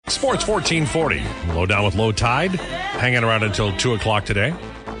Sports 1440. Lowdown with Lowetide. Hanging around until 2 o'clock today.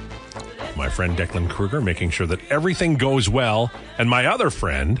 My friend Declan Kruger making sure that everything goes well. And my other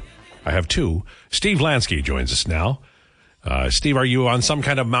friend, I have two, Steve Lansky joins us now. Steve, are you on some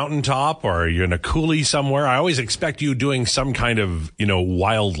kind of mountaintop or are you in a coulee somewhere? I always expect you doing some kind of,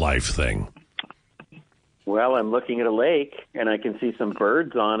 wildlife thing. Well, I'm looking at a lake and I can see some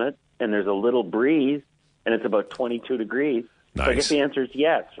birds on it and there's a little breeze and it's about 22 degrees. Nice. So I guess the answer is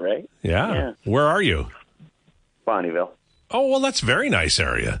yes, right? Yeah. Where are you? Bonnyville. Oh, well, that's a very nice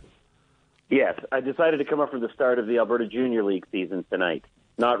area. Yes. I decided to come up for the start of the Alberta Junior League season tonight.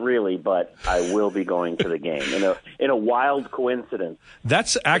 Not really, but I will be going to the game in a wild coincidence.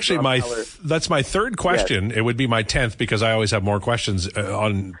 That's actually that's my third question. Yes. It would be my 10th because I always have more questions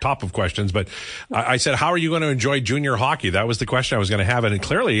on top of questions. But I said, how are you going to enjoy junior hockey? That was the question I was going to have. And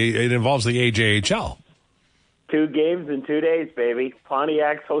clearly it involves the AJHL. 2 games in 2 days, baby.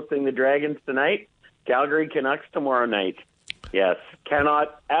 Pontiac's hosting the Dragons tonight. Calgary Canucks tomorrow night. Yes,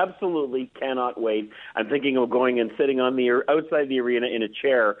 absolutely cannot wait. I'm thinking of going and sitting on outside the arena in a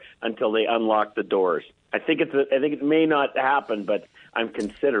chair until they unlock the doors. I think it may not happen, but I'm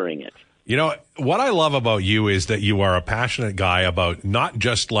considering it. You know, what I love about you is that you are a passionate guy about not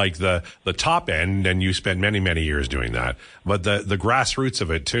just like the top end, and you spent many, many years doing that, but the grassroots of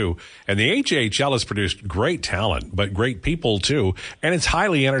it too. And the HHL has produced great talent, but great people too, and it's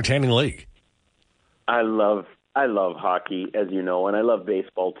highly entertaining league. I love hockey, as you know, and I love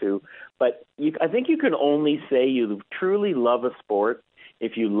baseball too. But I think you can only say you truly love a sport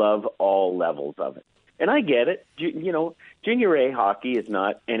if you love all levels of it. And I get it. Junior A hockey is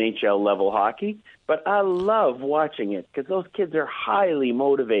not NHL level hockey, but I love watching it because those kids are highly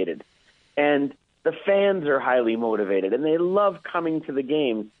motivated, and the fans are highly motivated, and they love coming to the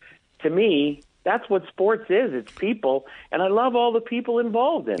games. To me, that's what sports is. It's people, and I love all the people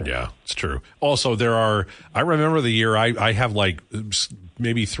involved in it. Yeah, it's true. Also, I remember the year I have like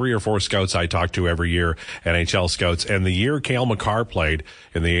maybe 3 or 4 scouts I talk to every year, NHL scouts, and the year Cale Makar played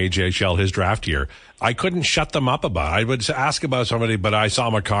in the AJHL, his draft year, I couldn't shut them up about it. I would ask about somebody, but I saw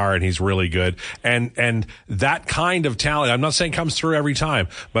Makar and he's really good. And that kind of talent, I'm not saying comes through every time,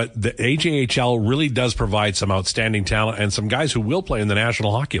 but the AJHL really does provide some outstanding talent and some guys who will play in the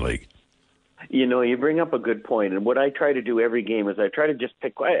National Hockey League. You bring up a good point, and what I try to do every game is I try to just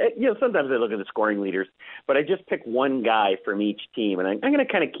pick, sometimes I look at the scoring leaders, but I just pick one guy from each team, and I'm going to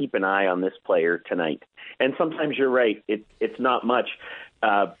kind of keep an eye on this player tonight. And sometimes you're right, it's not much,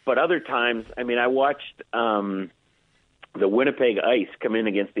 but other times, I watched the Winnipeg Ice come in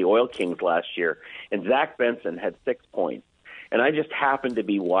against the Oil Kings last year, and Zach Benson had 6 points. And I just happened to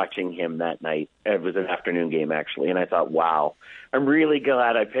be watching him that night. It was an afternoon game, actually. And I thought, wow, I'm really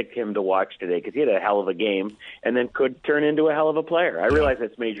glad I picked him to watch today because he had a hell of a game and then could turn into a hell of a player. I realize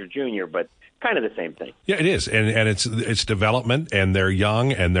it's major junior, but kind of the same thing. Yeah, it is. And it's development, and they're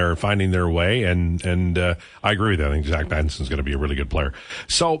young, and they're finding their way. And I agree with that. I think Zach Benson's going to be a really good player.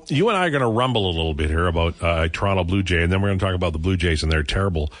 So you and I are going to rumble a little bit here about Toronto Blue Jay, and then we're going to talk about the Blue Jays and their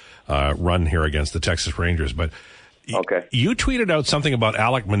terrible run here against the Texas Rangers. But okay. You tweeted out something about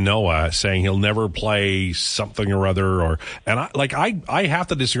Alek Manoah saying he'll never play something or other, I have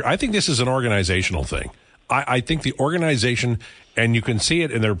to disagree. I think this is an organizational thing. I think the organization, and you can see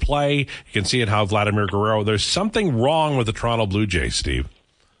it in their play, you can see it how Vladimir Guerrero, there's something wrong with the Toronto Blue Jays, Steve.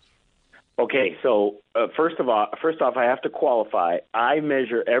 Okay, so first off, I have to qualify. I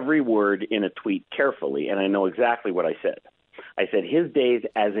measure every word in a tweet carefully, and I know exactly what I said. I said his days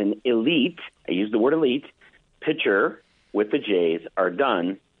as an elite, I used the word elite, pitcher with the Jays are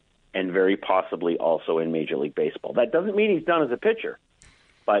done, and very possibly also in Major League Baseball. That doesn't mean he's done as a pitcher,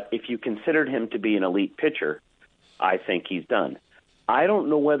 but if you considered him to be an elite pitcher, I think he's done. I don't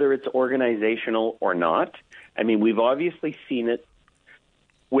know whether it's organizational or not. We've obviously seen it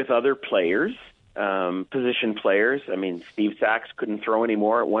with other players, position players. Steve Sachs couldn't throw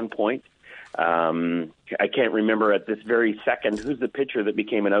anymore at one point. I can't remember at this very second who's the pitcher that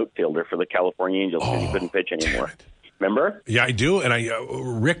became an outfielder for the California Angels because he couldn't pitch anymore. Remember? Yeah, I do.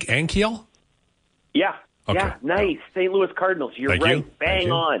 And Rick Ankiel? Yeah. Okay. Yeah, nice. St. Louis Cardinals. You're Thank right. you.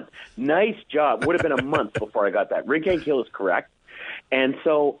 Bang on. Nice job. Would have been a month before I got that. Rick Ankiel is correct. And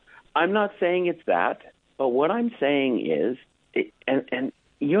so I'm not saying it's that, but what I'm saying is, and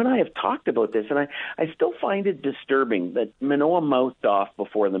you and I have talked about this, and I still find it disturbing that Manoah mouthed off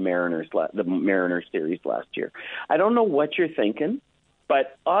before the Mariners series last year. I don't know what you're thinking,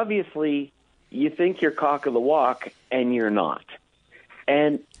 but obviously you think you're cock of the walk, and you're not.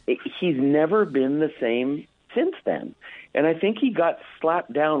 And he's never been the same since then. And I think he got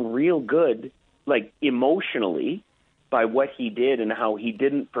slapped down real good, like emotionally, by what he did and how he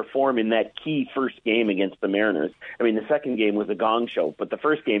didn't perform in that key first game against the Mariners. I mean, the second game was a gong show, but the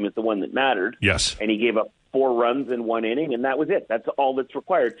first game is the one that mattered. Yes. And he gave up 4 runs in 1 inning, and that was it. That's all that's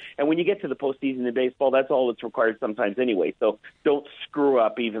required. And when you get to the postseason in baseball, that's all that's required sometimes anyway. So don't screw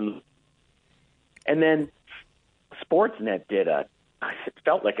up even. And then Sportsnet did it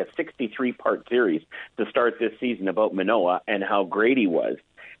felt like a 63-part series to start this season about Manoah and how great he was.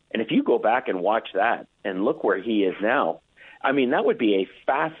 And if you go back and watch that and look where he is now, I mean, that would be a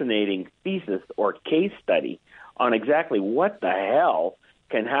fascinating thesis or case study on exactly what the hell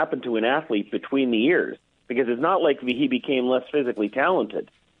can happen to an athlete between the years. Because it's not like he became less physically talented.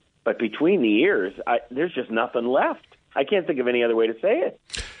 But between the years, there's just nothing left. I can't think of any other way to say it.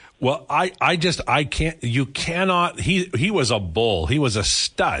 Well, I can't, you cannot, he was a bull. He was a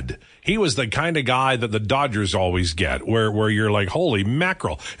stud. He was the kind of guy that the Dodgers always get, where you're like, holy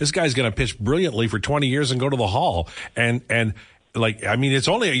mackerel, this guy's going to pitch brilliantly for 20 years and go to the Hall. And like, I mean, it's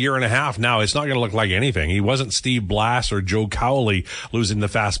only a year and a half now. It's not going to look like anything. He wasn't Steve Blass or Joe Cowley losing the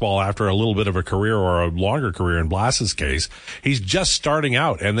fastball after a little bit of a career or a longer career in Blass's case. He's just starting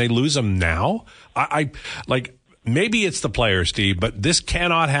out and they lose him now. Maybe it's the player, Steve, but this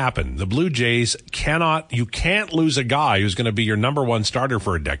cannot happen. The Blue Jays you can't lose a guy who's going to be your number one starter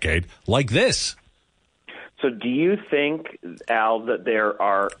for a decade like this. So do you think, Al, that there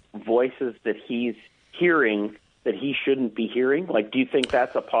are voices that he's hearing that he shouldn't be hearing? Like, do you think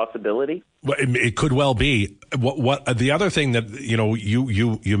that's a possibility? Well, it could well be. What the other thing that,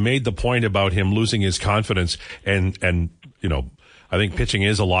 you made the point about him losing his confidence and I think pitching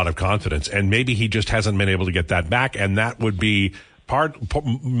is a lot of confidence, and maybe he just hasn't been able to get that back, and that would be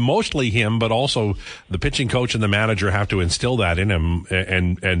mostly him, but also the pitching coach and the manager have to instill that in him.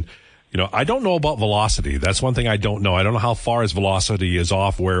 And I don't know about velocity. That's one thing I don't know. I don't know how far his velocity is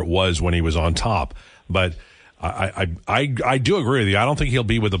off where it was when he was on top, but I do agree with you. I don't think he'll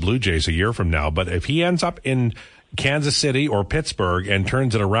be with the Blue Jays a year from now, but if he ends up in Kansas City or Pittsburgh and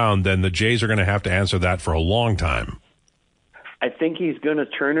turns it around, then the Jays are going to have to answer that for a long time. I think he's going to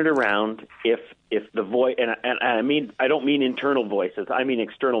turn it around if the voice, and I mean, I don't mean internal voices, I mean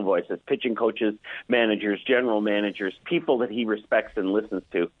external voices, pitching coaches, managers, general managers, people that he respects and listens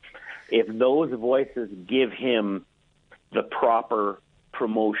to. If those voices give him the proper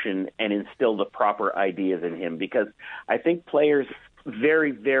promotion and instill the proper ideas in him, because I think players very,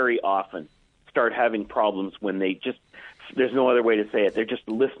 very often start having problems when they just, there's no other way to say it, they're just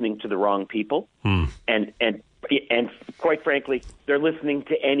listening to the wrong people. And quite frankly, they're listening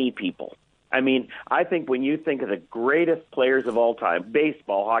to any people. I mean, I think when you think of the greatest players of all time,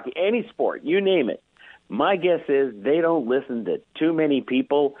 baseball, hockey, any sport, you name it, my guess is they don't listen to too many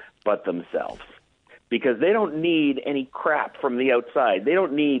people but themselves, because they don't need any crap from the outside. They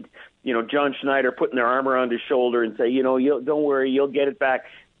don't need, John Schneider putting their arm around his shoulder and say, don't worry, you'll get it back.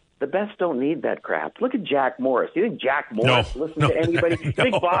 The best don't need that crap. Look at Jack Morris. You think Jack Morris listens to anybody? You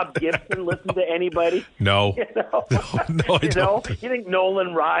think Bob Gibson listens to anybody? No. No, I don't. You think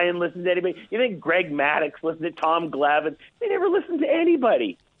Nolan Ryan listens to anybody? You think Greg Maddux listens to Tom Glavine? They never listened to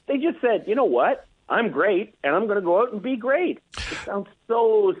anybody. They just said, you know what? I'm great, and I'm going to go out and be great. It sounds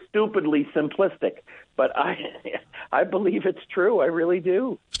so stupidly simplistic, but I believe it's true. I really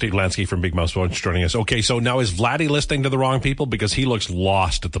do. Steve Lansky from Big Mouth Sports joining us. Okay, so now is Vladdy listening to the wrong people because he looks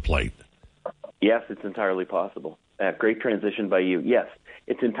lost at the plate? Yes, it's entirely possible. Great transition by you. Yes,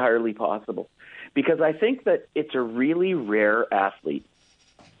 it's entirely possible. Because I think that it's a really rare athlete,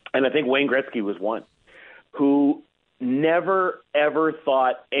 and I think Wayne Gretzky was one, who never, ever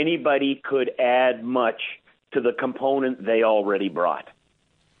thought anybody could add much to the component they already brought.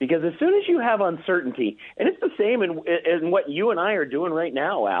 Because as soon as you have uncertainty, and it's the same in what you and I are doing right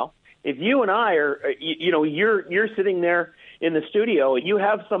now, Al. If you and I are, you're sitting there in the studio and you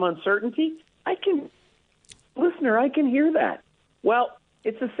have some uncertainty, I can hear that. Well,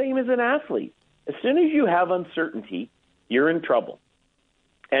 it's the same as an athlete. As soon as you have uncertainty, you're in trouble.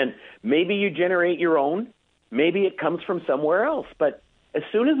 And maybe you generate your own. Maybe it comes from somewhere else. But as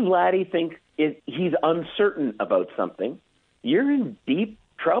soon as Vladdy thinks he's uncertain about something, you're in deep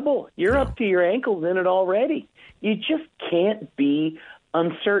trouble. You're up to your ankles in it already. You just can't be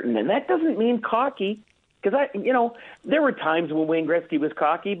uncertain. And that doesn't mean cocky, because there were times when Wayne Gretzky was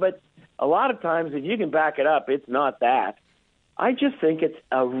cocky, but a lot of times, if you can back it up, it's not that. I just think it's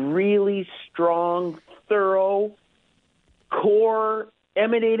a really strong, thorough, core,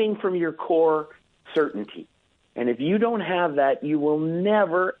 emanating from your core certainty. And if you don't have that, you will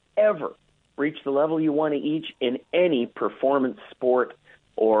never, ever reach the level you want to reach in any performance sport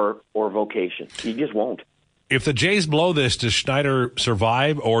or vocation. You just won't. If the Jays blow this, does Schneider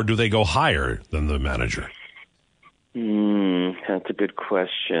survive, or do they go higher than the manager? That's a good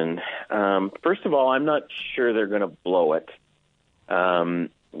question. First of all, I'm not sure they're going to blow it.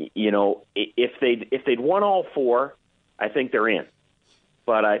 If they'd won all four, I think they're in.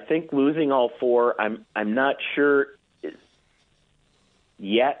 But I think losing all four, I'm not sure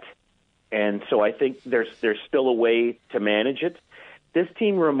yet, and so I think there's still a way to manage it. This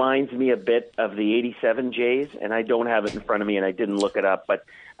team reminds me a bit of the '87 Jays, and I don't have it in front of me, and I didn't look it up, but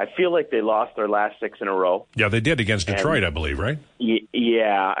I feel like they lost their last 6 in a row. Yeah, they did against Detroit, I believe, right?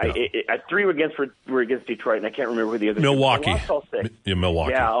 Yeah. 3 were against Detroit, and I can't remember who the other Milwaukee. They lost all 6. Yeah,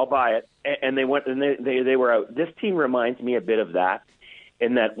 Milwaukee. Yeah, I'll buy it. And they went, and they were out. This team reminds me a bit of that,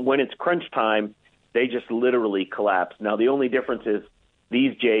 in that when it's crunch time, they just literally collapse. Now, the only difference is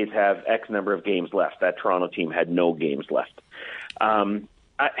these Jays have X number of games left. That Toronto team had no games left.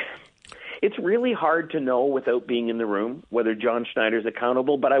 It's really hard to know without being in the room whether John Schneider's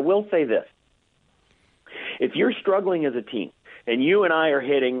accountable, but I will say this. If you're struggling as a team, and you and I are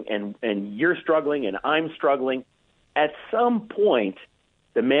hitting, and you're struggling and I'm struggling, at some point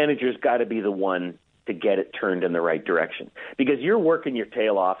the manager's got to be the one to get it turned in the right direction. Because you're working your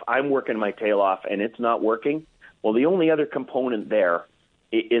tail off, I'm working my tail off, and it's not working. Well, the only other component there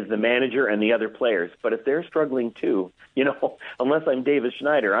is the manager and the other players. But if they're struggling too, unless I'm David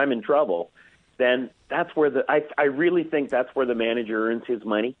Schneider, I'm in trouble, then that's where I really think that's where the manager earns his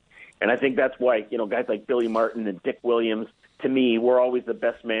money. And I think that's why, guys like Billy Martin and Dick Williams, to me, were always the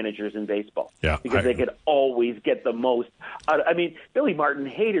best managers in baseball. Yeah, because they could always get the most. Billy Martin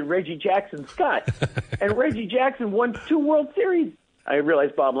hated Reggie Jackson Scott, and Reggie Jackson won 2 World Series. I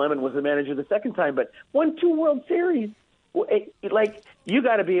realized Bob Lemon was the manager the second time, but won 2 World Series. You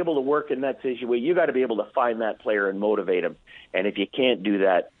got to be able to work in that situation. You got to be able to find that player and motivate him. And if you can't do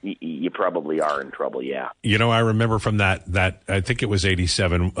that, you probably are in trouble. Yeah. I remember from that I think it was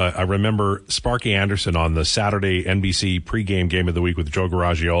 '87. I remember Sparky Anderson on the Saturday NBC pregame game of the week with Joe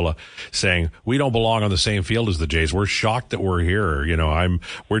Garagiola saying, "We don't belong on the same field as the Jays. We're shocked that we're here.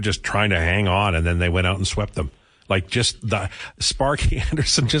 We're just trying to hang on." And then they went out and swept them. Like just the Sparky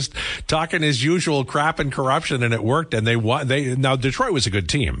Anderson just talking his usual crap and corruption, and it worked. And they won. Now Detroit was a good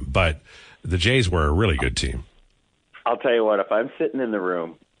team, but the Jays were a really good team. I'll tell you what, if I'm sitting in the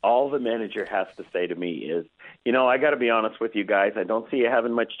room, all the manager has to say to me is, I got to be honest with you guys. I don't see you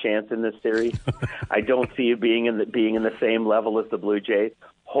having much chance in this series. I don't see you being in the same level as the Blue Jays.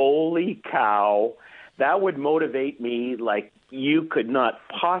 Holy cow. That would motivate me like you could not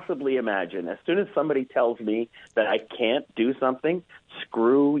possibly imagine. As soon as somebody tells me that I can't do something,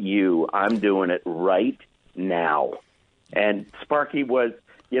 screw you. I'm doing it right now. And Sparky was,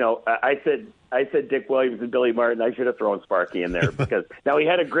 I said Dick Williams and Billy Martin. I should have thrown Sparky in there because now he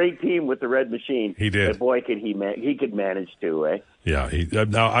had a great team with the Red Machine. He did. But boy, he could manage too, eh? Yeah.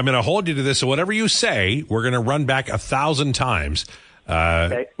 Now I'm going to hold you to this. So whatever you say, we're going to run back 1,000 times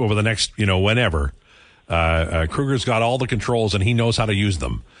over the next, whenever. Kruger's got all the controls and he knows how to use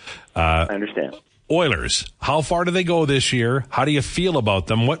them. I understand. Oilers, how far do they go this year? How do you feel about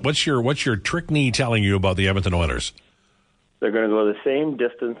them? What's your trick knee telling you about the Edmonton Oilers? They're going to go the same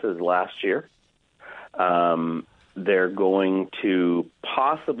distance as last year. They're going to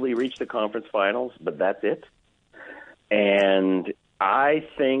possibly reach the conference finals, but that's it. And I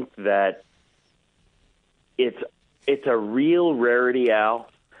think that it's a real rarity, Al,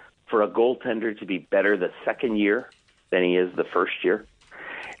 for a goaltender to be better the second year than he is the first year.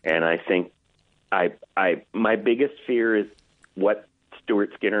 And I think my biggest fear is what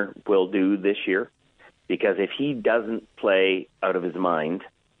Stuart Skinner will do this year, because if he doesn't play out of his mind,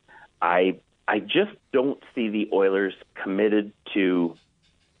 I just don't see the Oilers committed to,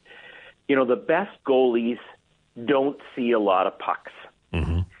 the best goalies don't see a lot of pucks.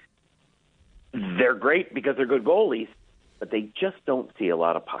 Mm-hmm. They're great because they're good goalies, but they just don't see a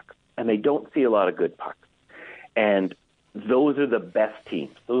lot of pucks, and they don't see a lot of good pucks. And those are the best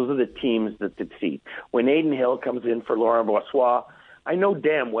teams. Those are the teams that succeed. When Aiden Hill comes in for Laurent Brossoit, I know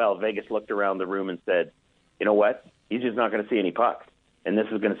damn well Vegas looked around the room and said, you know what? He's just not going to see any pucks, and this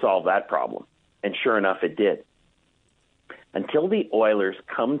is going to solve that problem. And sure enough, it did. Until the Oilers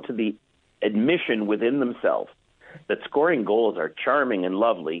come to the admission within themselves that scoring goals are charming and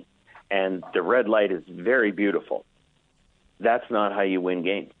lovely and the red light is very beautiful, that's not how you win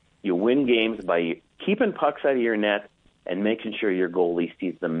games. You win games by keeping pucks out of your net and making sure your goalie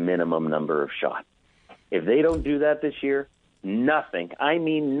sees the minimum number of shots. If they don't do that this year, nothing, I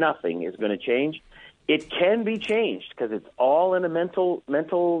mean nothing, is going to change. It can be changed because it's all in a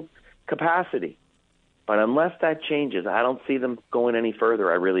mental capacity. But unless that changes, I don't see them going any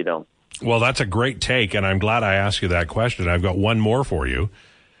further. I really don't. Well, that's a great take, and I'm glad I asked you that question. I've got one more for you.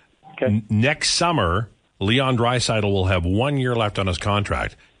 Okay. Next summer, Leon Draisaitl will have 1 year left on his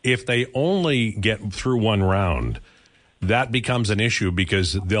contract. If they only get through one round, that becomes an issue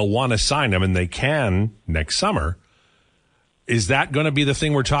because they'll want to sign him, and they can next summer. Is that going to be the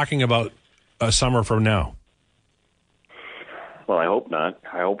thing we're talking about a summer from now? Well, I hope not.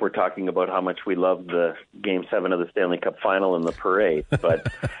 I hope we're talking about how much we love the Game 7 of the Stanley Cup Final and the parade. But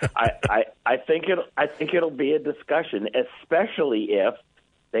I think it'll be a discussion, especially if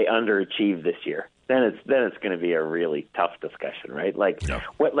they underachieve this year. Then it's going to be a really tough discussion, right?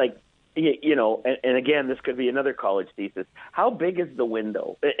 And again, this could be another college thesis. How big is the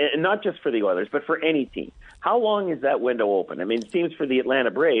window? And not just for the Oilers, but for any team. How long is that window open? I mean, it seems for the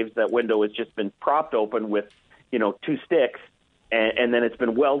Atlanta Braves, that window has just been propped open with, 2 sticks, and then it's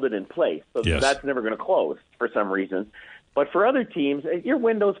been welded in place. So yes. That's never going to close for some reason. But for other teams, your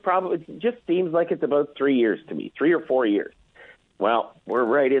window's probably just seems like it's about 3 years to me, 3 or 4 years. Well, we're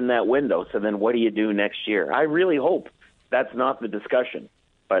right in that window. So then what do you do next year? I really hope that's not the discussion,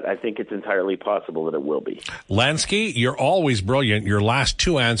 but I think it's entirely possible that it will be. Lansky, you're always brilliant. Your last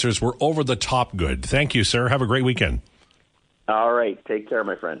 2 answers were over the top good. Thank you, sir. Have a great weekend. All right. Take care,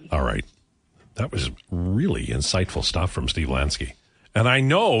 my friend. All right. That was really insightful stuff from Steve Lansky. And I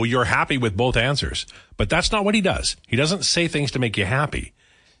know you're happy with both answers, but that's not what he does. He doesn't say things to make you happy.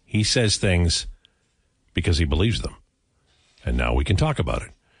 He says things because he believes them. And now we can talk about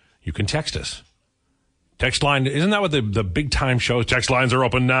it. You can text us. Text line, isn't that what the big time shows? Text lines are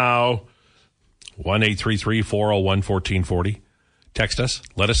open now. 1-833-401-1440. Text us.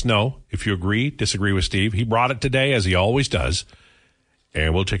 Let us know if you agree, disagree with Steve. He brought it today, as he always does.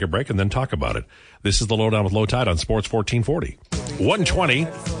 And we'll take a break and then talk about it. This is the Lowdown with Lowetide on Sports 1440. 120,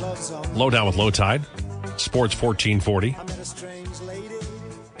 Lowdown with Lowetide, Sports 1440.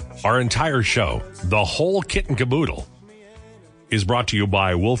 Our entire show, the whole kit and caboodle, is brought to you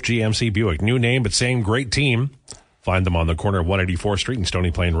by Wolf GMC Buick. New name, but same great team. Find them on the corner of 184th Street and Stony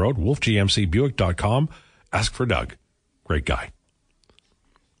Plain Road. WolfGMCBuick.com. Ask for Doug. Great guy.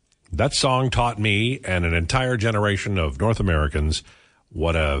 That song taught me and an entire generation of North Americans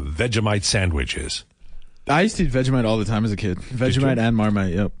what a Vegemite sandwich is. I used to eat Vegemite all the time as a kid. Vegemite and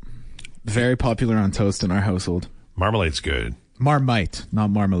Marmite, yep. Very popular on toast in our household. Marmalade's good. Marmite, not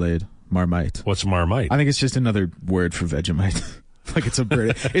marmalade. Marmite. What's Marmite? I think it's just another word for Vegemite. Like it's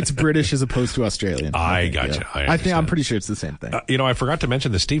it's British as opposed to Australian. I gotcha. Yeah. I'm pretty sure it's the same thing. I forgot to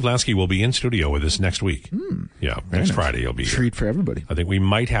mention that Steve Lansky will be in studio with us next week. Yeah, next nice. Friday he'll be here. Treat for everybody. I think we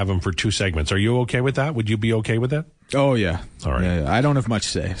might have him for 2 segments. Are you okay with that? Would you be okay with that? Oh yeah. All right. Yeah. I don't have much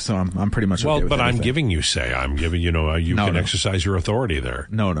say, so I'm pretty much okay with but everything. I'm giving you say. I'm giving you can exercise your authority there.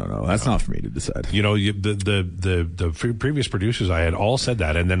 No. That's not for me to decide. The previous producers I had all said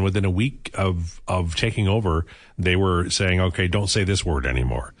that, and then within a week of taking over, they were saying, okay, don't say this word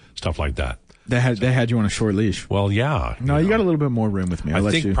anymore, stuff like that. They had you on a short leash. Well, yeah. No, you got a little bit more room with me. I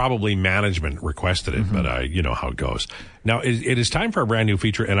think probably management requested it, but you know how it goes. Now, it is time for a brand new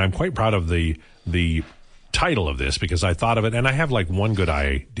feature, and I'm quite proud of the title of this because I thought of it, and I have like one good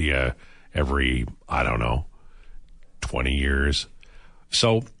idea every, 20 years.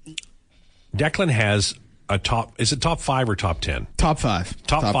 So Declan has a top 5 or top 10? Top 5.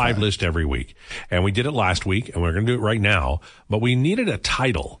 Top 5 list every week. And we did it last week, and we're going to do it right now, but we needed a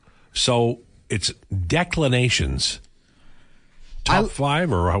title. So it's declinations. Top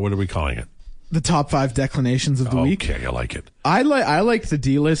 5, or what are we calling it? The top 5 declinations of the week. Okay, I like it. I like the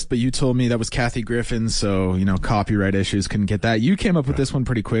D list, but you told me that was Kathy Griffin, so copyright issues couldn't get that. You came up with this one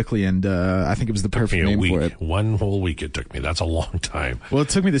pretty quickly, and I think it was the perfect name for it. 1 whole week it took me. That's a long time. Well, it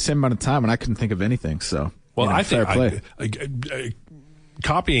took me the same amount of time, and I couldn't think of anything. So, I fair think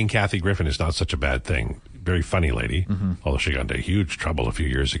copying Kathy Griffin is not such a bad thing. Very funny lady, although she got into huge trouble a few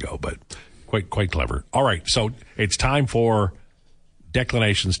years ago, but quite clever. All right, so it's time for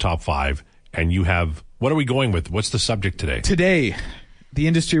declinations top 5. And you have, what are we going with? What's the subject today? Today, the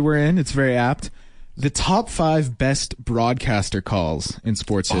industry we're in, it's very apt. The top 5 best broadcaster calls in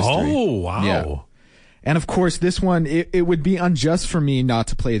sports history. Oh, wow. Yeah. And of course, this one, it would be unjust for me not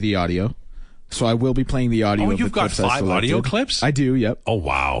to play the audio. So I will be playing the audio. Oh, you've got 5 audio clips? I do, yep. Oh,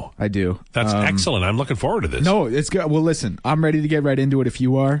 wow. I do. That's excellent. I'm looking forward to this. No, it's good. Well, listen, I'm ready to get right into it if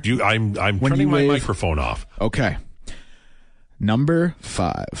you are. I'm turning my microphone off. Okay. Number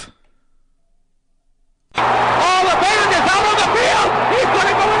 5. Oh, the band is out on the field! He's going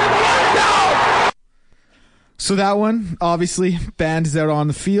to go into the end zone! So that one, obviously, band is out on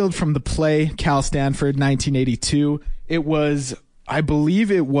the field from the play Cal Stanford, 1982. I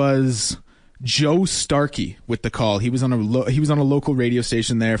believe it was Joe Starkey with the call. He was on a local radio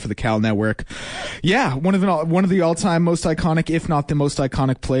station there for the Cal Network. Yeah, one of the all-time most iconic, if not the most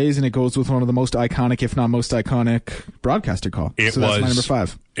iconic plays, and it goes with one of the most iconic, if not most iconic, broadcaster call. It so that's was my number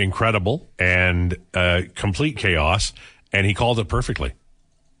 5. Incredible and complete chaos, and he called it perfectly.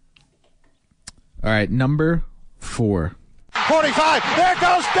 All right, number 4. 45. There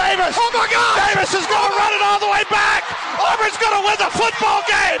goes Davis. Oh, my God. Davis is going to run it all the way back. Auburn's going to win the football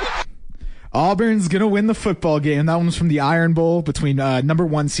game. Auburn's going to win the football game. That one was from the Iron Bowl between number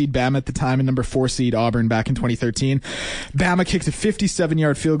 1 seed Bama at the time and number 4 seed Auburn back in 2013. Bama kicked a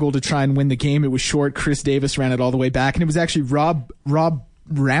 57-yard field goal to try and win the game. It was short. Chris Davis ran it all the way back, and it was actually Rob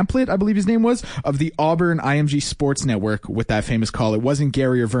Ramplet, I believe his name was, of the Auburn IMG Sports Network with that famous call. It wasn't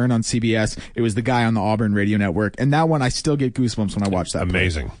Gary or Vern on CBS. It was the guy on the Auburn Radio Network. And that one, I still get goosebumps when I watch that.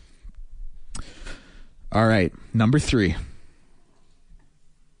 Amazing. Play. All right, number 3. Unbelievable!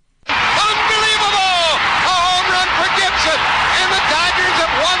 A home run for Gibson. And the Dodgers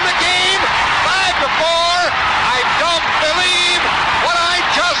have won the game 5-4. I don't believe what I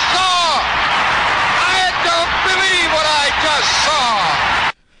just saw. I don't believe what I just saw.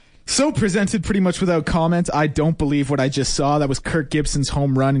 So presented pretty much without comment. I don't believe what I just saw. That was Kirk Gibson's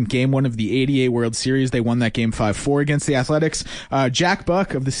home run in Game 1 of the '88 World Series. They won that game 5-4 against the Athletics. Jack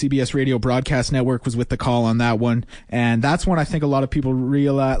Buck of the CBS Radio Broadcast Network was with the call on that one, and that's one I think a lot of people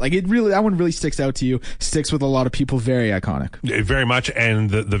realize. That one really sticks out to you. Sticks with a lot of people. Very iconic. Very much, and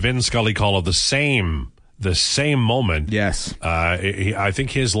the Vin Scully call of the same moment. Yes. I think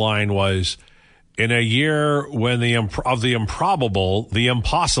his line was, in a year when the improbable, the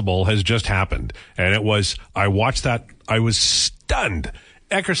impossible has just happened. And it was, I watched that, I was stunned.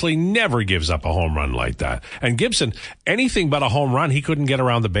 Eckersley never gives up a home run like that. And Gibson, anything but a home run, he couldn't get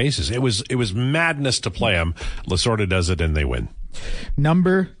around the bases. It was madness to play him. Lasorda does it and they win.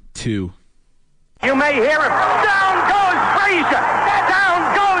 Number 2. You may hear him. Down goes Frazier.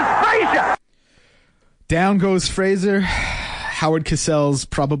 Down goes Frazier. Down goes Frazier. Howard Cassell's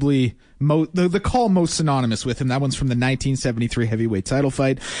probably the call most synonymous with him. That one's from the 1973 heavyweight title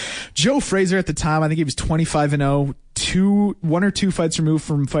fight. Joe Frazier at the time, I think he was 25-0, 1 or 2 fights removed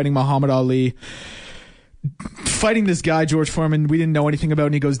from fighting Muhammad Ali. Fighting this guy, George Foreman, we didn't know anything about,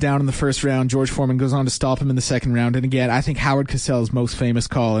 and he goes down in the first round. George Foreman goes on to stop him in the second round. And again, I think Howard Cassell's most famous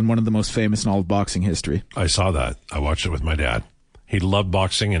call and one of the most famous in all of boxing history. I saw that. I watched it with my dad. He loved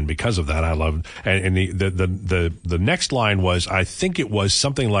boxing, and because of that, I loved. And the next line was, I think it was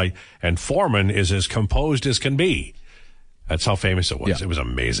something like, "And Foreman is as composed as can be." That's how famous it was. Yeah. It was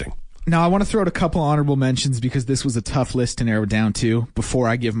amazing. Now, I want to throw out a couple honorable mentions because this was a tough list to narrow down to before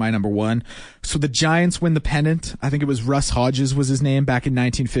I give my number 1. So the Giants win the pennant. I think it was Russ Hodges was his name back in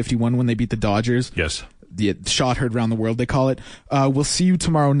 1951 when they beat the Dodgers. Yes. The shot heard around the world, they call it. We'll see you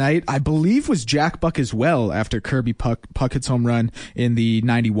tomorrow night. I believe was Jack Buck as well after Kirby Puckett's home run in the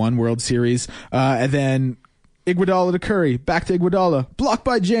 91 World Series. And then Iguodala to Curry, back to Iguodala, blocked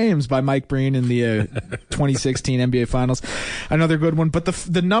by James by Mike Breen in the 2016 NBA Finals. Another good one. But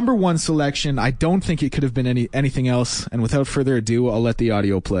the number 1 selection, I don't think it could have been anything else. And without further ado, I'll let the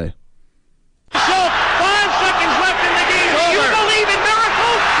audio play. So, 5 seconds left in the game. Do you believe in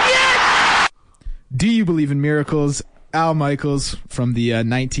miracles? Yes! Do you believe in miracles? Al Michaels from the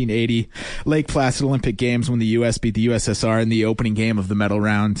 1980 Lake Placid Olympic Games when the U.S. beat the USSR in the opening game of the medal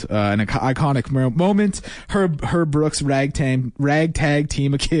round. An iconic moment. Herb Brooks' ragtag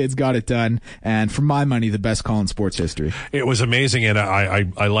team of kids got it done. And for my money, the best call in sports history. It was amazing. And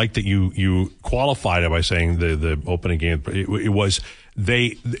I like that you qualified it by saying the opening game. It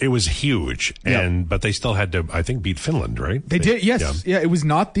was huge, but they still had to, I think, beat Finland, right? They did, yes. Yeah, it was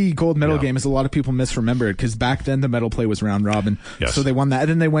not the gold medal game, as a lot of people misremember it, because back then the medal play was round robin. Yes. So they won that, and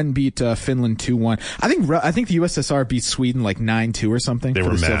then they went and beat Finland 2-1. I think the USSR beat Sweden like 9-2 or something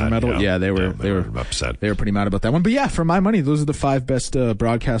for the silver medal. Yeah, they were upset. They were pretty mad about that one. But yeah, for my money, those are the 5 best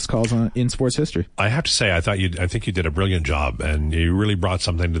broadcast calls in sports history. I have to say, I think you did a brilliant job, and you really brought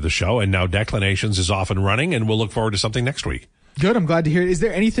something to the show. And now Declinations is off and running, and we'll look forward to something next week. Good. I'm glad to hear it. Is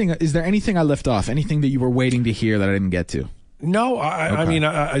there anything I left off? Anything that you were waiting to hear that I didn't get to? No, I mean,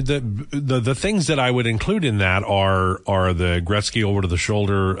 the things that I would include in that are the Gretzky over to the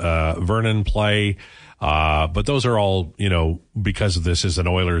shoulder, Vernon play. But those are all, because this is an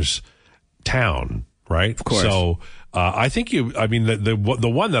Oilers town, right? Of course. So, I think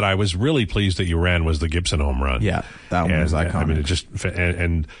the one that I was really pleased that you ran was the Gibson home run. Yeah, that one was iconic. I mean, it just,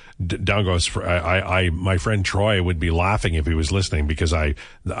 and down goes, my friend Troy would be laughing if he was listening because I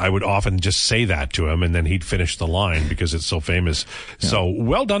would often just say that to him and then he'd finish the line because it's so famous. Yeah. So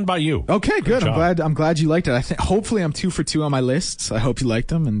well done by you. Okay, good. I'm glad you liked it. Hopefully I'm 2 for 2 on my lists. I hope you liked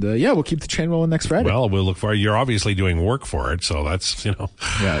them. And we'll keep the train rolling next Friday. Well, we'll look for it. You're obviously doing work for it. So that's,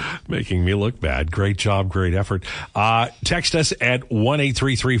 making me look bad. Great job. Great effort. Text us at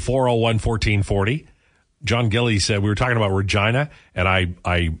 1-833-401-1440. John Gilly said, we were talking about Regina, and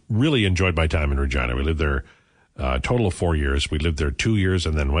I really enjoyed my time in Regina. We lived there a total of 4 years. We lived there 2 years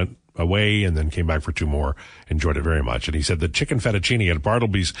and then went away and then came back for 2 more. Enjoyed it very much. And he said the chicken fettuccine at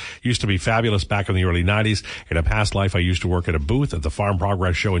Bartleby's used to be fabulous back in the early 90s. In a past life, I used to work at a booth at the Farm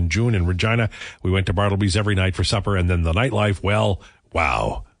Progress Show in June in Regina. We went to Bartleby's every night for supper, and then the nightlife, well,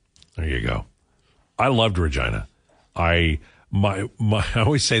 wow. There you go. I loved Regina. I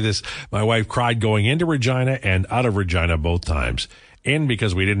always say this, my wife cried going into Regina and out of Regina both times. In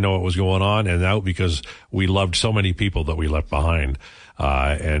because we didn't know what was going on, and out because we loved so many people that we left behind.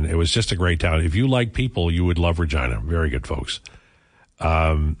 And it was just a great town. If you like people, you would love Regina. Very good, folks.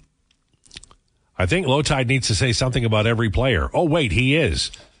 I think Lowetide needs to say something about every player. Oh, wait, he is.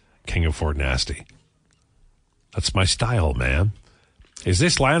 King of Fort Nasty. That's my style, man. Is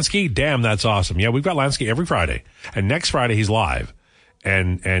this Lansky? Damn, that's awesome. Yeah, we've got Lansky every Friday. And next Friday, he's live.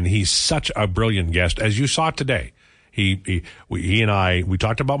 And he's such a brilliant guest, as you saw today. He and I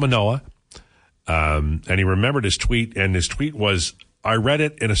talked about Manoah, and he remembered his tweet, and his tweet was, I read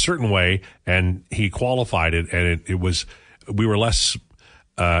it in a certain way, and he qualified it, and it was, we were less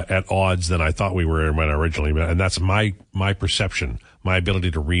at odds than I thought we were when I originally met. And that's my perception, my ability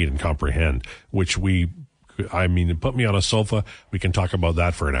to read and comprehend, which put me on a sofa. We can talk about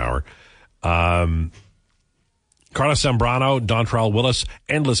that for an hour. Carlos Zambrano, Dontrell Willis,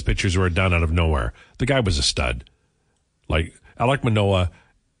 endless pitchers were done out of nowhere. The guy was a stud. Like, Alek Manoah,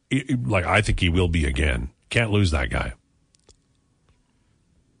 I think he will be again. Can't lose that guy.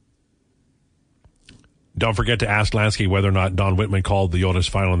 Don't forget to ask Lansky whether or not Don Whitman called the Otis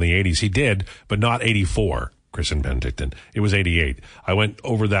final in the 80s. He did, but not 84, Chris in Penticton. It was 88. I went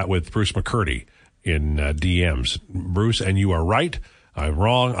over that with Bruce McCurdy in DMs. Bruce, and you are right. I'm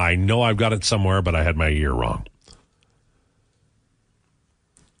wrong. I know I've got it somewhere, but I had my year wrong.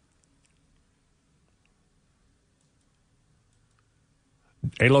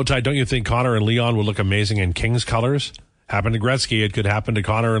 Hey, Lowetide, don't you think Connor and Leon would look amazing in Kings colors? Happened to Gretzky. It could happen to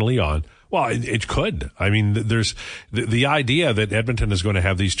Connor and Leon. Well, it could. I mean, there's the idea that Edmonton is going to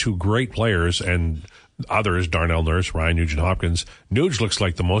have these two great players and others, Darnell Nurse, Ryan Nugent-Hopkins. Nuge looks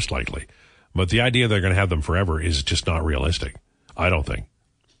like the most likely. But the idea they're going to have them forever is just not realistic. I don't think.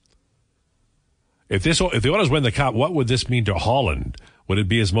 If the Oilers win the Cup, what would this mean to Holland? Would it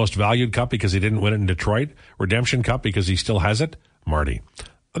be his most valued Cup because he didn't win it in Detroit? Redemption Cup because he still has it? Marty.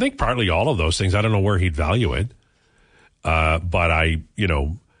 I think partly all of those things. I don't know where he'd value it. But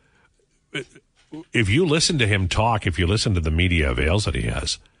if you listen to him talk, if you listen to the media avails that he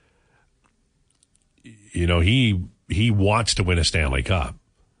has, he wants to win a Stanley Cup.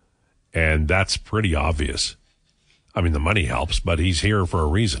 And that's pretty obvious. I mean, the money helps, but he's here for a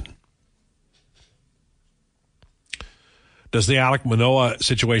reason. Does the Alek Manoah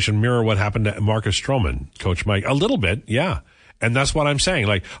situation mirror what happened to Marcus Stroman, Coach Mike? A little bit, yeah. And that's what I'm saying.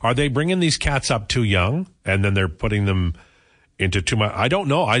 Like, are they bringing these cats up too young, and then they're putting them into too much? I don't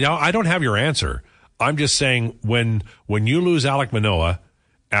know. I don't have your answer. I'm just saying when you lose Alek Manoah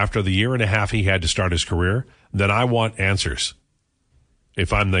after the year and a half he had to start his career, then I want answers.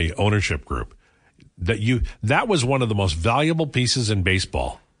 If I'm the ownership group, that was one of the most valuable pieces in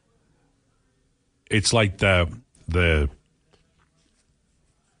baseball. It's like the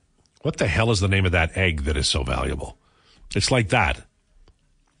what the hell is the name of that egg that is so valuable? It's like that.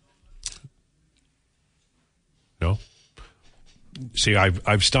 No? See,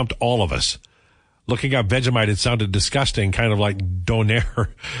 I've stumped all of us. Looking up Vegemite, it sounded disgusting, kind of like donair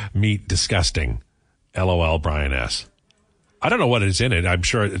meat disgusting. LOL, Brian S. I don't know what is in it. I'm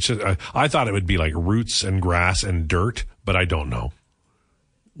sure it's just, I thought it would be like roots and grass and dirt, but I don't know.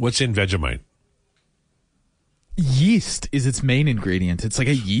 What's in Vegemite? Yeast is its main ingredient. It's like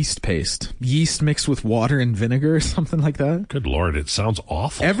a yeast paste. Yeast mixed with water and vinegar or something like that. Good Lord, it sounds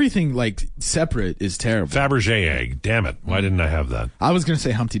awful. Everything like separate is terrible. Fabergé egg. Damn it. Why didn't I have that? I was going to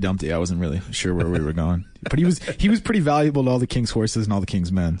say Humpty Dumpty. I wasn't really sure where we were going. But he was pretty valuable to all the King's horses and all the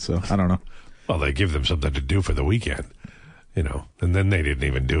King's men, so I don't know. Well, they give them something to do for the weekend, and then they didn't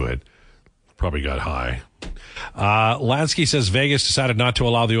even do it. Probably got high. Lansky says Vegas decided not to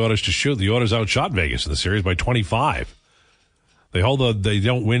allow the Oilers to shoot. The Oilers outshot Vegas in the series by 25. They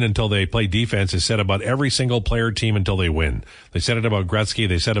don't win until they play defense. They said about every single player team until they win. They said it about Gretzky.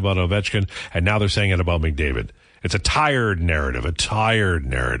 They said about Ovechkin. And now they're saying it about McDavid. It's a tired narrative.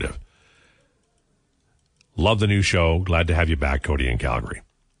 Love the new show. Glad to have you back, Cody in Calgary.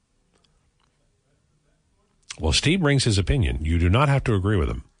 Well, Steve brings his opinion. You do not have to agree with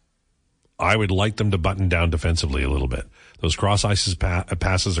him. I would like them to button down defensively a little bit. Those cross ices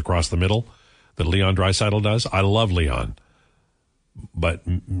passes across the middle that Leon Draisaitl does. I love Leon. But,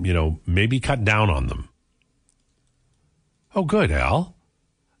 maybe cut down on them. Oh, good, Al.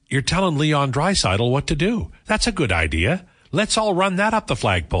 You're telling Leon Draisaitl what to do. That's a good idea. Let's all run that up the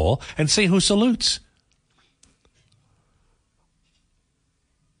flagpole and see who salutes.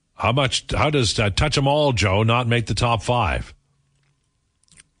 How does Touch 'em All, Joe, not make the top 5?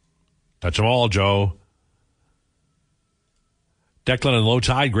 Touch 'em all, Joe. Declan and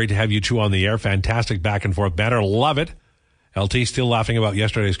Lowetide, great to have you two on the air. Fantastic back and forth banter. Love it. LT still laughing about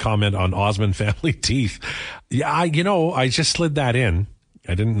yesterday's comment on Osmond family teeth. Yeah, I just slid that in.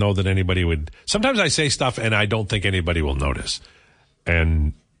 I didn't know that anybody would. Sometimes I say stuff and I don't think anybody will notice.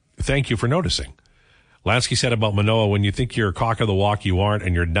 And thank you for noticing. Lansky said about Manoah, when you think you're a cock of the walk, you aren't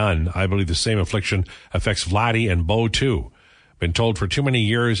and you're done. I believe the same affliction affects Vladdy and Bo too. Been told for too many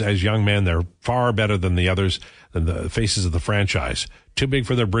years as young men they're far better than the others, than the faces of the franchise. Too big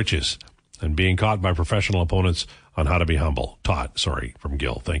for their britches. And being caught by professional opponents on how to be humble. From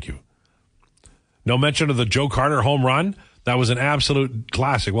Gil. Thank you. No mention of the Joe Carter home run. That was an absolute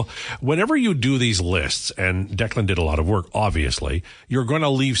classic. Well, whenever you do these lists, and Declan did a lot of work, obviously, you're going to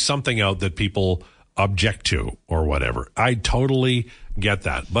leave something out that people object to or whatever. I totally get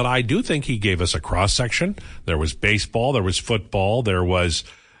that. But I do think he gave us a cross-section. There was baseball, there was football, there was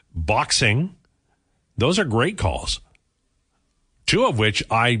boxing. Those are great calls. Two of which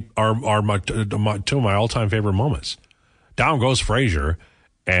are two of my all-time favorite moments. Down goes Frazier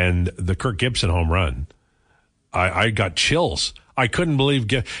and the Kirk Gibson home run. I got chills. I couldn't believe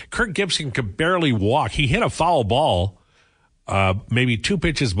Kirk Gibson could barely walk. He hit a foul ball maybe 2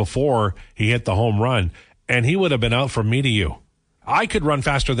 pitches before he hit the home run, and he would have been out from me to you. I could run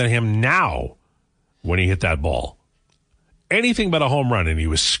faster than him now when he hit that ball. Anything but a home run, and he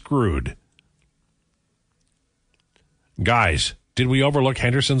was screwed. Guys, did we overlook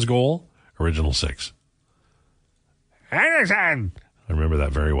Henderson's goal? Original 6. Henderson! I remember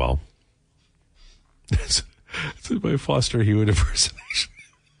that very well. It's my Foster Hewitt impersonation.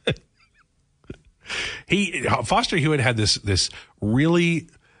 Foster Hewitt had this really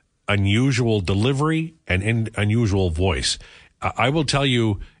unusual delivery and unusual voice. I will tell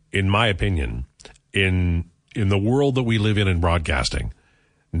you, in my opinion, in the world that we live in broadcasting,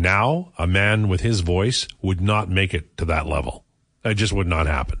 now a man with his voice would not make it to that level. It just would not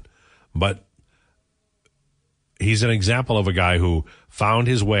happen. But he's an example of a guy who found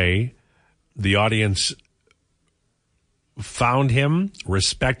his way. The audience found him,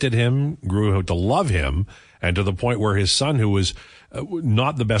 respected him, grew to love him, and to the point where his son, who was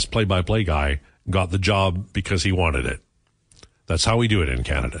not the best play-by-play guy, got the job because he wanted it. That's how we do it in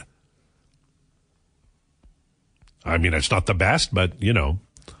Canada. I mean, it's not the best, but,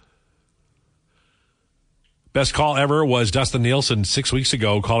 Best call ever was Dustin Nielsen 6 weeks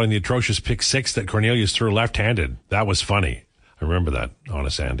ago calling the atrocious pick 6 that Cornelius threw left-handed. That was funny. I remember that,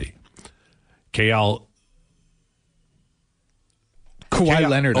 Honest Andy. KL... Kawhi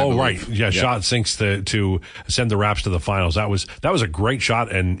Leonard. Oh, right. Yeah, shot sinks to send the Raps to the finals. That was a great shot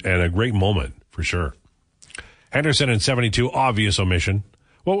and a great moment, for sure. Henderson in 72, obvious omission.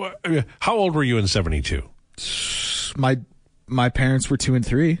 Well, how old were you in 72? My parents were 2 and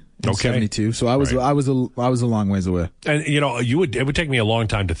 3 in 72, so I was a long ways away. And it would take me a long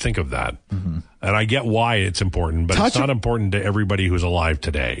time to think of that. Mm-hmm. And I get why it's important, but it's not important to everybody who's alive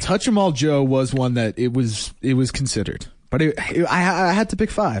today. Touch 'em all, Joe was one that it was considered. But I had to pick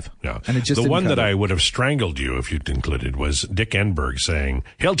 5. Yeah. And it just the one that I would have strangled you if you'd included was Dick Enberg saying,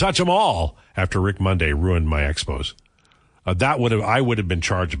 he'll touch them all, after Rick Monday ruined my Expos. I would have been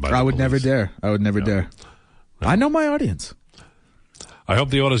charged by I would never dare. I would never dare. No. I know my audience. I hope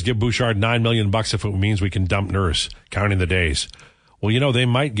the Oilers give Bouchard $9 million if it means we can dump Nurse, counting the days. Well, they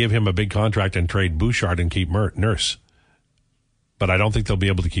might give him a big contract and trade Bouchard and keep Nurse. But I don't think they'll be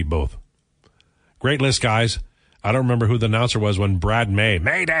able to keep both. Great list, guys. I don't remember who the announcer was when Brad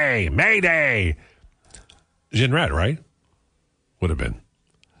Mayday, Mayday. Ginrette, right? Would have been.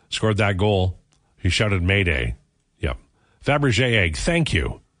 Scored that goal. He shouted Mayday. Yep. Fabergé egg, thank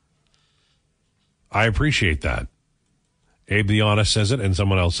you. I appreciate that. Abe the Honest says it, and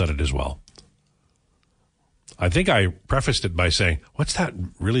someone else said it as well. I think I prefaced it by saying, what's that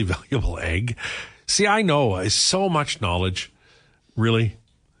really valuable egg? See, I know. It's so much knowledge. Really.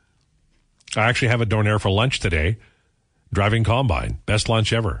 I actually have a donair for lunch today. Driving combine. Best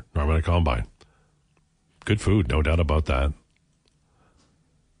lunch ever. Norman a combine. Good food, no doubt about that.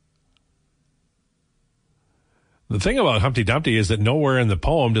 The thing about Humpty Dumpty is that nowhere in the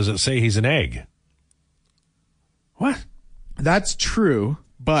poem does it say he's an egg. What? That's true,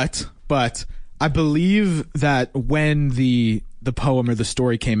 but I believe that when the poem or the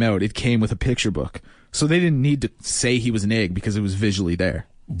story came out, it came with a picture book. So they didn't need to say he was an egg because it was visually there.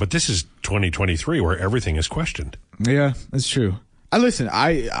 But this is 2023 where everything is questioned. Yeah, that's true.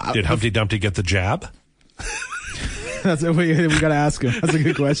 Did Humpty Dumpty get the jab? That's we got to ask him. That's a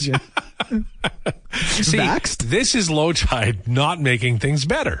good question. See, Vaxxed? This is Lowetide not making things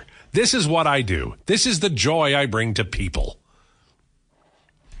better. This is what I do. This is the joy I bring to people.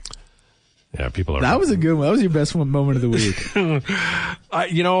 Yeah, people are. That was a good one. That was your best moment of the week.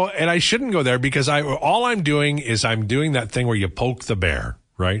 And I shouldn't go there because all I'm doing is I'm doing that thing where you poke the bear,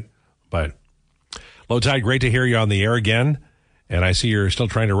 right? But Lowetide, great to hear you on the air again. And I see you're still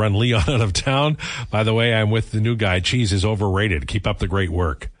trying to run Leon out of town. By the way, I'm with the new guy. Cheese is overrated. Keep up the great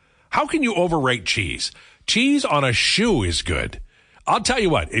work. How can you overrate cheese? Cheese on a shoe is good. I'll tell you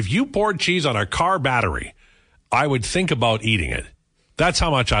what, if you poured cheese on a car battery, I would think about eating it. That's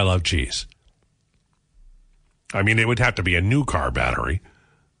how much I love cheese. I mean, it would have to be a new car battery.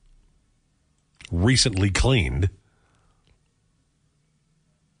 Recently cleaned.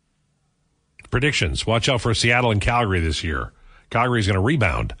 Predictions. Watch out for Seattle and Calgary this year. Calgary's going to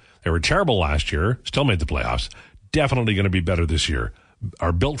rebound. They were terrible last year. Still made the playoffs. Definitely going to be better this year.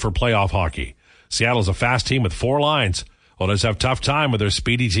 Are built for playoff hockey. Seattle's a fast team with 4 lines. Oilers have tough time with their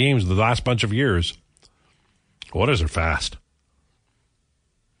speedy teams the last bunch of years. Oilers are fast.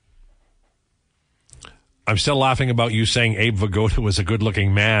 I'm still laughing about you saying Abe Vigoda was a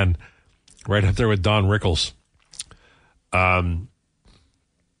good-looking man. Right up there with Don Rickles.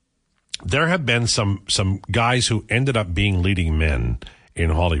 There have been some guys who ended up being leading men in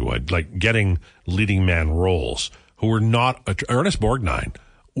Hollywood, like getting leading man roles, who were not Ernest Borgnine.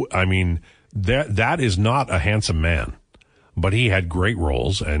 I mean, that is not a handsome man, but he had great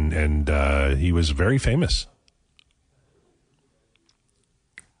roles and he was very famous.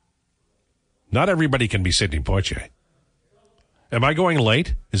 Not everybody can be Sidney Poitier. Am I going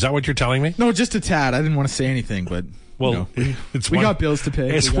late? Is that what you're telling me? No, just a tad. I didn't want to say anything, but well, we got bills to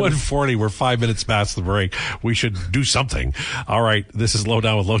pay. It's 1:40. We're 5 minutes past the break. We should do something. All right. This is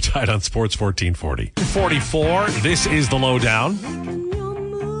Lowdown with Lowetide on Sports 1440. 44. This is the Lowdown.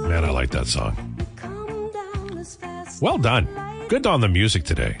 Man, I like that song. Well done. Good on the music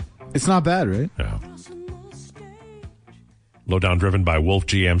today. It's not bad, right? Yeah. Lowdown driven by Wolf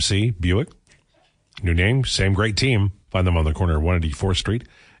GMC Buick. New name, same great team. Find them on the corner of 184th Street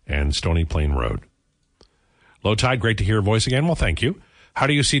and Stony Plain Road. Lowetide, great to hear your voice again. Well, thank you. How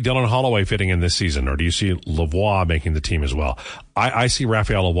do you see Dylan Holloway fitting in this season, or do you see Lavoie making the team as well? I see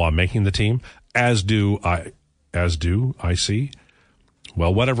Raphael Lavoie making the team, as do I see.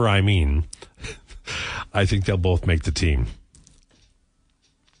 Well, whatever I mean, I think they'll both make the team.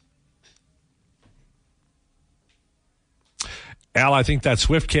 Al, I think that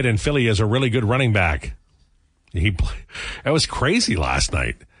Swift kid in Philly is a really good running back. It was crazy last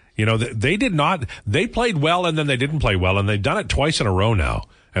night. You know, they played well and then they didn't play well, and they've done it twice in a row now,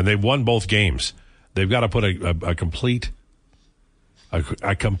 and they've won both games. They've got to put a complete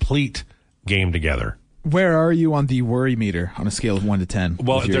game together. Where are you on the worry meter on a scale of 1 to 10?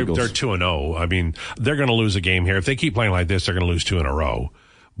 Well, they're 2-0. I mean, they're going to lose a game here. If they keep playing like this, they're going to lose 2 in a row.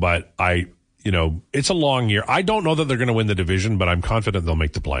 But it's a long year. I don't know that they're going to win the division, but I'm confident they'll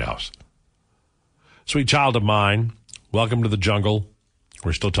make the playoffs. Sweet child of mine, welcome to the jungle.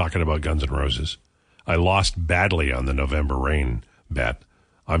 We're still talking about Guns N' Roses. I lost badly on the November Rain bet.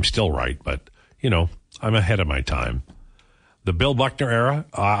 I'm still right, but, I'm ahead of my time. The Bill Buckner era,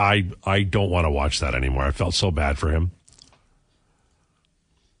 I don't want to watch that anymore. I felt so bad for him.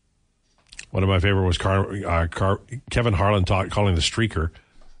 One of my favorite was Kevin Harlan calling the streaker.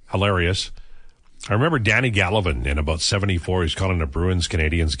 Hilarious. I remember Danny Gallivan in about 74. He's calling a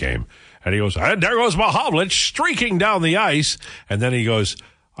Bruins-Canadiens game. And he goes, and there goes Mahovlich streaking down the ice. And then he goes,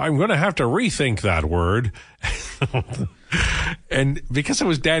 I'm going to have to rethink that word. And because it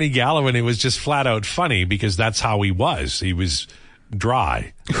was Danny Gallivan, it was just flat out funny because that's how he was. He was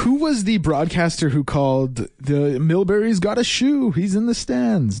dry. Who was the broadcaster who called the Milbury's got a shoe? He's in the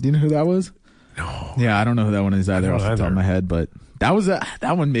stands. Do you know who that was? No. Yeah, I don't know who that one is either off the top of my head, but that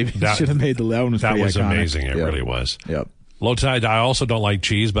one maybe should have made the that one was that pretty was iconic. Amazing. It really was. Yep. Lowetide, I also don't like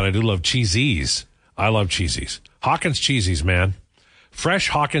cheese, but I do love cheesies. I love cheesies. Hawkins cheesies, man. Fresh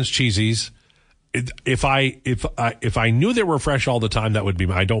Hawkins cheesies. If I knew they were fresh all the time, that would be.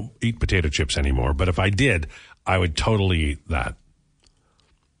 I don't eat potato chips anymore, but if I did, I would totally eat that.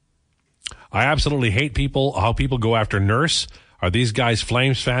 I absolutely hate how people go after Nurse. Are these guys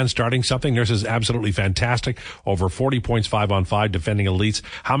Flames fans starting something? Nurse is absolutely fantastic. Over 40 points, 5-on-5, defending elites.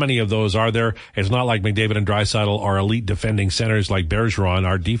 How many of those are there? It's not like McDavid and Draisaitl are elite defending centers like Bergeron.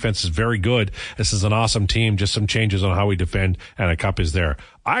 Our defense is very good. This is an awesome team. Just some changes on how we defend, and a cup is there.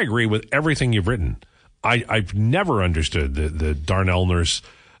 I agree with everything you've written. I've never understood the Darnell Nurse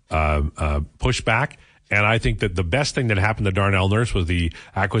pushback. And I think that the best thing that happened to Darnell Nurse was the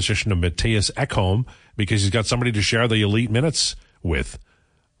acquisition of Matthias Ekholm, because he's got somebody to share the elite minutes with.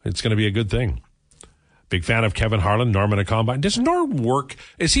 It's going to be a good thing. Big fan of Kevin Harlan, Norm in a combine. Does Norm work?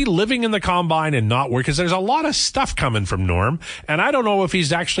 Is he living in the combine and not work? Because there's a lot of stuff coming from Norm, and I don't know if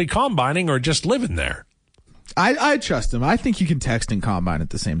he's actually combining or just living there. I trust him. I think you can text and combine at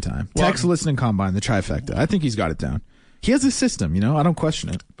the same time. Text, listen, and combine, the trifecta. I think he's got it down. He has a system, I don't question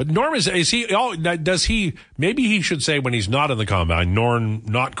it. But Norm is he, does he, maybe he should say when he's not in the combine, Norm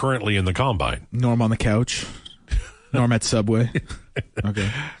not currently in the combine. Norm on the couch. Norm at Subway.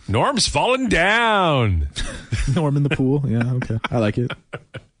 Okay. Norm's falling down. Norm in the pool. Yeah, okay. I like it.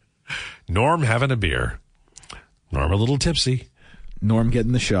 Norm having a beer. Norm a little tipsy. Norm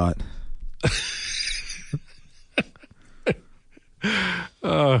getting the shot.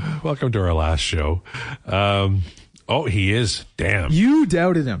 Welcome to our last show. Oh, he is. Damn. You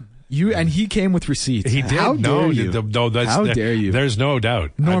doubted him. And he came with receipts. He did. How dare you? How dare you? There's no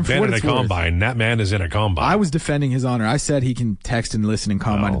doubt. Norm, I've been in a combine. That man is in a combine. I was defending his honor. I said he can text and listen and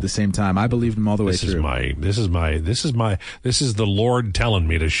combine at the same time. I believed him all the way through. This is the Lord telling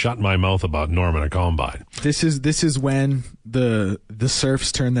me to shut my mouth about Norm in a combine. This is when the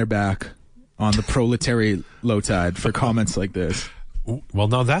serfs turn their back on the proletariat Lowetide for comments like this. Well,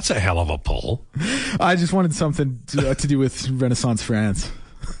 now that's a hell of a pull. I just wanted something to do with Renaissance France.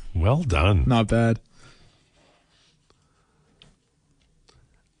 Well done. Not bad.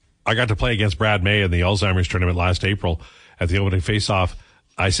 I got to play against Brad May in the Alzheimer's tournament last April at the opening face-off.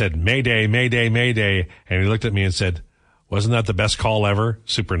 I said, Mayday, Mayday, Mayday. And he looked at me and said, wasn't that the best call ever?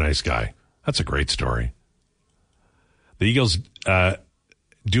 Super nice guy. That's a great story. The Eagles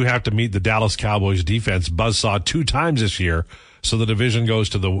do have to meet the Dallas Cowboys defense buzzsaw 2 times this year, so the division goes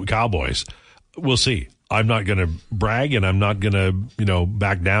to the Cowboys. We'll see. I'm not going to brag, and I'm not going to,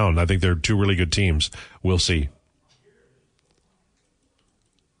 back down. I think they're 2 really good teams. We'll see.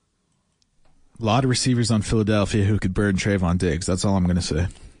 A lot of receivers on Philadelphia who could burn Trayvon Diggs. That's all I'm going to say.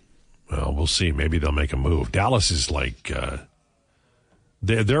 Well, we'll see. Maybe they'll make a move. Dallas is like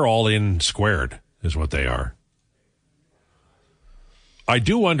they're all in squared is what they are. I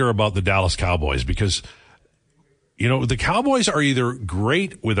do wonder about the Dallas Cowboys because, the Cowboys are either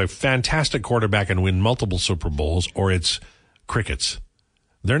great with a fantastic quarterback and win multiple Super Bowls, or it's crickets.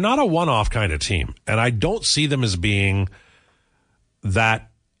 They're not a one-off kind of team, and I don't see them as being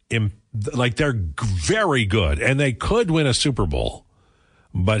that like they're very good, and they could win a Super Bowl.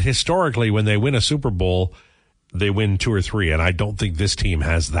 But historically, when they win a Super Bowl, they win 2 or 3, and I don't think this team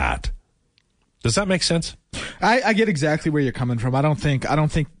has that. Does that make sense? I get exactly where you're coming from. I don't think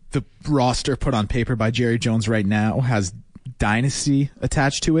the roster put on paper by Jerry Jones right now has dynasty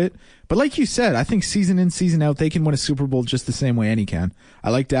attached to it. But like you said, I think season in, season out, they can win a Super Bowl just the same way any can. I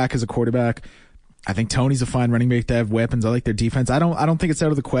like Dak as a quarterback. I think Tony's a fine running back. They have weapons. I like their defense. I don't think it's out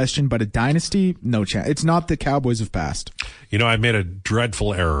of the question, but a dynasty, no chance. It's not the Cowboys of past. I made a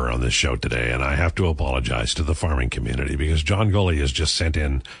dreadful error on this show today, and I have to apologize to the farming community because John Gully has just sent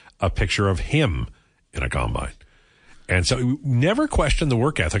in a picture of him in a combine. And so never question the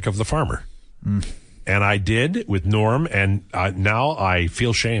work ethic of the farmer. And I did with Norm, and now I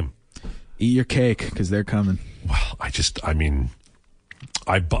feel shame. Eat your cake because they're coming. Well,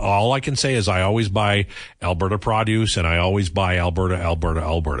 all I can say is I always buy Alberta produce, and I always buy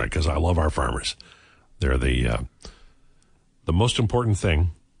Alberta because I love our farmers. They're the most important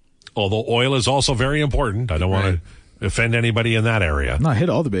thing. Although oil is also very important. I don't want to offend anybody in that area. No, hit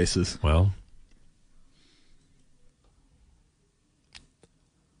all the bases. Well,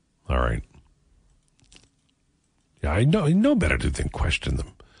 all right. Yeah, I know better to than question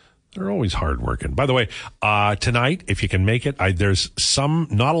them. They're always hardworking. By the way, tonight, if you can make it, there's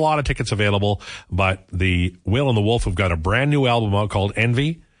not a lot of tickets available, but the Will and the Wolf have got a brand new album out called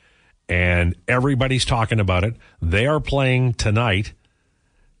Envy, and everybody's talking about it. They are playing tonight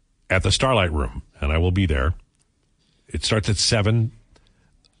at the Starlight Room, and I will be there. It starts at 7.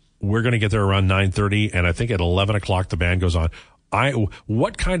 We're going to get there around 9:30, and I think at 11 o'clock the band goes on.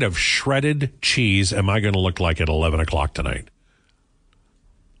 What kind of shredded cheese am I going to look like at 11 o'clock tonight?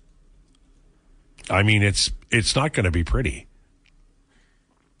 I mean, it's not going to be pretty.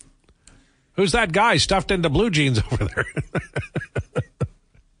 Who's that guy stuffed into blue jeans over there?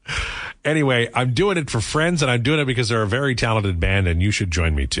 Anyway, I'm doing it for friends, and I'm doing it because they're a very talented band, and you should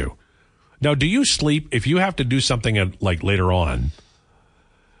join me too. Now, do you sleep if you have to do something like later on?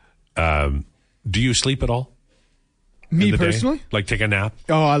 Do you sleep at all? Me personally? Day? Like take a nap?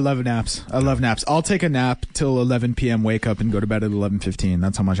 Oh, I love naps. I love naps. I'll take a nap till 11 p.m., wake up, and go to bed at 11:15.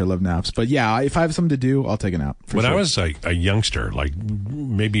 That's how much I love naps. But yeah, if I have something to do, I'll take a nap. When I was a youngster, like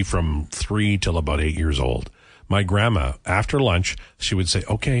maybe from 3 till about 8 years old, my grandma, after lunch, she would say,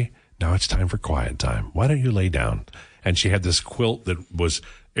 okay, now it's time for quiet time. Why don't you lay down? And she had this quilt that was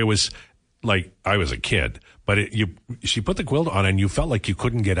like I was a kid, but she put the quilt on and you felt like you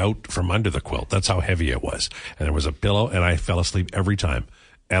couldn't get out from under the quilt. That's how heavy it was. And there was a pillow and I fell asleep every time.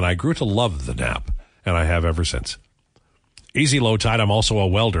 And I grew to love the nap, and I have ever since. Easy Lowetide. I'm also a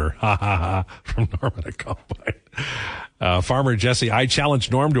welder. Ha ha ha. From Norm at a combine. Farmer Jesse, I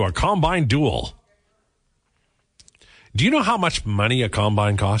challenged Norm to a combine duel. Do you know how much money a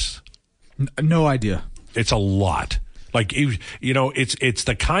combine costs? No idea. It's a lot. Like, you know, it's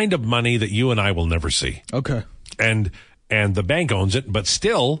the kind of money that you and I will never see. Okay. And the bank owns it, but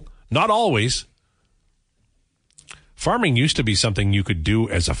still, not always. Farming used to be something you could do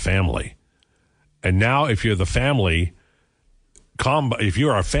as a family. And now if you're the family, if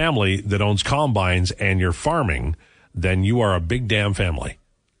you're a family that owns combines and you're farming, then you are a big damn family.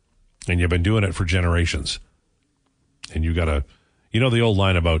 And you've been doing it for generations. And you gotta, you know the old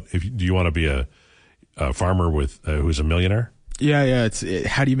line about do you want to be a farmer with who's a millionaire? Yeah.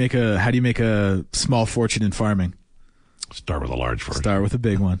 How do you make a small fortune in farming? Start with a large fortune. Start with a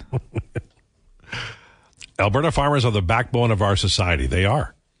big one. Alberta farmers are the backbone of our society. They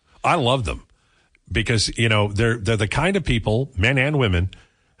are. I love them because you know they're the kind of people, men and women,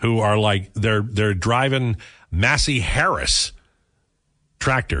 who are like they're driving Massey Harris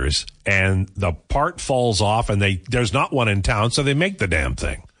tractors and the part falls off and there's not one in town, so they make the damn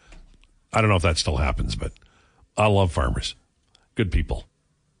thing. I don't know if that still happens, but I love farmers. Good people.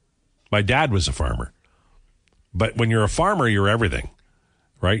 My dad was a farmer. But when you're a farmer, you're everything,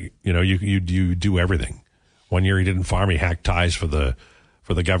 right? You know, you do everything. One year he didn't farm, he hacked ties for the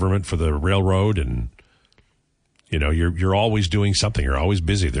government, for the railroad, and you know, you're always doing something. You're always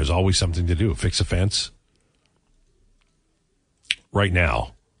busy. There's always something to do. Fix a fence. Right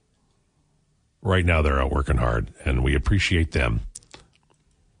now they're out working hard, and we appreciate them.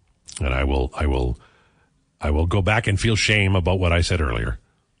 And I will go back and feel shame about what I said earlier.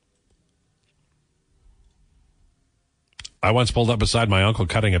 I once pulled up beside my uncle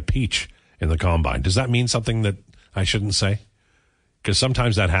cutting a peach in the combine. Does that mean something that I shouldn't say? Because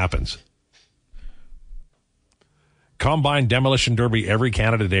sometimes that happens. Combine Demolition Derby every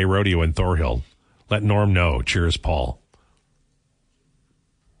Canada Day rodeo in Thorhill. Let Norm know. Cheers, Paul.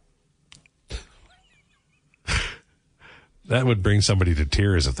 That would bring somebody to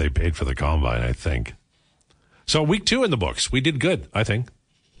tears if they paid for the combine, I think. So week 2 in the books. We did good, I think.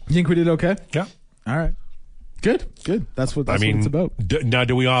 You think we did okay? Yeah. All right. Good. That's what it's about. Now,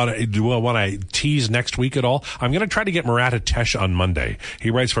 do we want to tease next week at all? I'm going to try to get Murat Atesh on Monday. He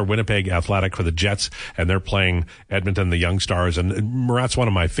writes for Winnipeg Athletic for the Jets, and they're playing Edmonton, the Young Stars. And Murat's one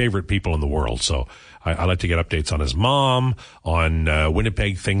of my favorite people in the world. So I like to get updates on his mom, on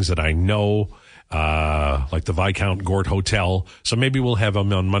Winnipeg things that I know. Like the Viscount Gort Hotel. So maybe we'll have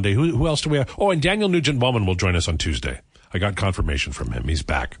him on Monday. Who else do we have? Oh, and Daniel Nugent-Bowman will join us on Tuesday. I got confirmation from him. He's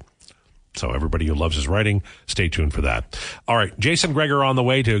back. So everybody who loves his writing, stay tuned for that. All right. Jason Gregor on the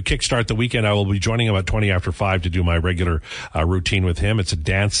way to kickstart the weekend. I will be joining him at 20 after 5 to do my regular routine with him. It's a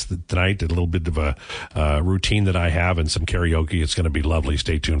dance tonight, a little bit of a routine that I have and some karaoke. It's going to be lovely.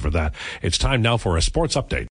 Stay tuned for that. It's time now for a sports update.